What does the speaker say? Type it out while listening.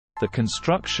The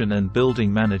construction and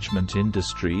building management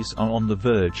industries are on the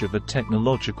verge of a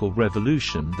technological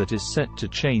revolution that is set to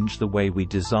change the way we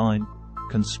design,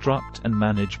 construct and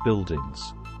manage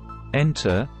buildings.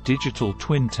 Enter digital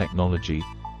twin technology,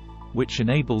 which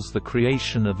enables the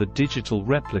creation of a digital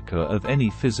replica of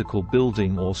any physical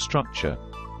building or structure,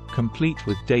 complete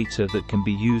with data that can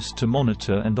be used to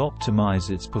monitor and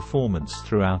optimize its performance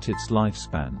throughout its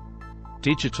lifespan.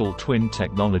 Digital twin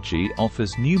technology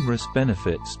offers numerous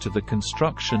benefits to the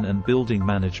construction and building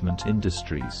management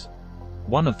industries.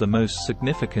 One of the most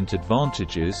significant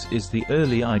advantages is the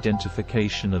early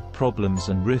identification of problems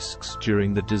and risks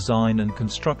during the design and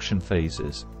construction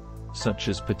phases, such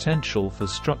as potential for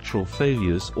structural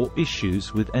failures or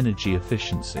issues with energy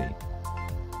efficiency.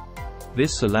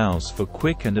 This allows for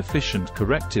quick and efficient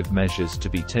corrective measures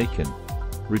to be taken,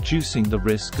 reducing the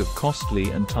risk of costly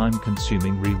and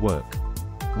time-consuming rework.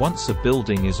 Once a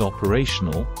building is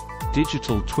operational,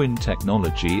 digital twin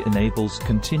technology enables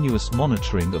continuous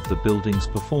monitoring of the building's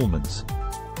performance,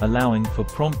 allowing for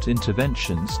prompt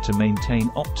interventions to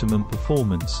maintain optimum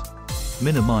performance,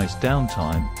 minimize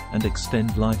downtime, and extend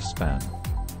lifespan.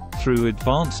 Through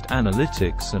advanced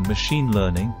analytics and machine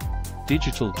learning,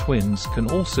 digital twins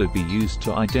can also be used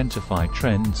to identify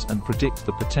trends and predict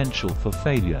the potential for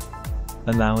failure,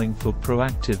 allowing for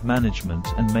proactive management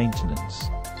and maintenance.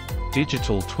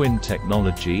 Digital twin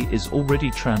technology is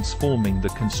already transforming the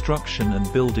construction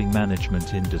and building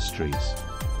management industries.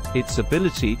 Its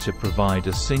ability to provide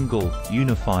a single,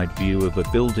 unified view of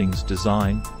a building's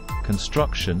design,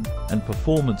 construction, and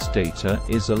performance data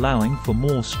is allowing for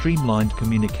more streamlined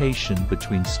communication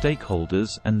between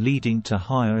stakeholders and leading to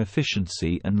higher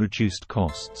efficiency and reduced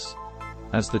costs.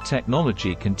 As the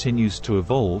technology continues to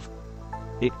evolve,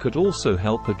 it could also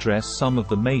help address some of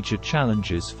the major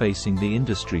challenges facing the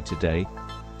industry today,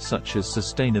 such as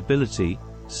sustainability,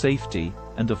 safety,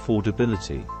 and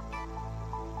affordability.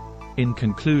 In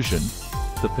conclusion,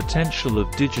 the potential of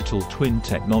digital twin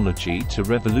technology to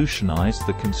revolutionize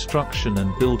the construction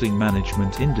and building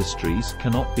management industries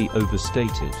cannot be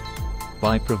overstated.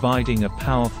 By providing a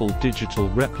powerful digital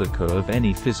replica of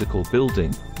any physical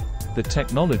building, the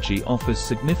technology offers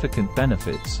significant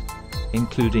benefits,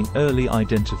 including early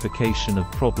identification of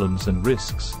problems and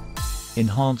risks,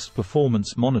 enhanced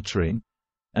performance monitoring,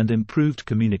 and improved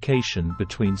communication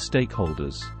between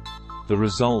stakeholders. The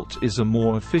result is a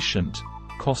more efficient,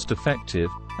 cost-effective,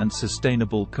 and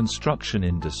sustainable construction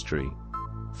industry.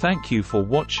 Thank you for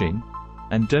watching,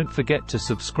 and don't forget to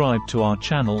subscribe to our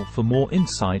channel for more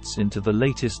insights into the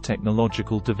latest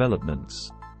technological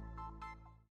developments.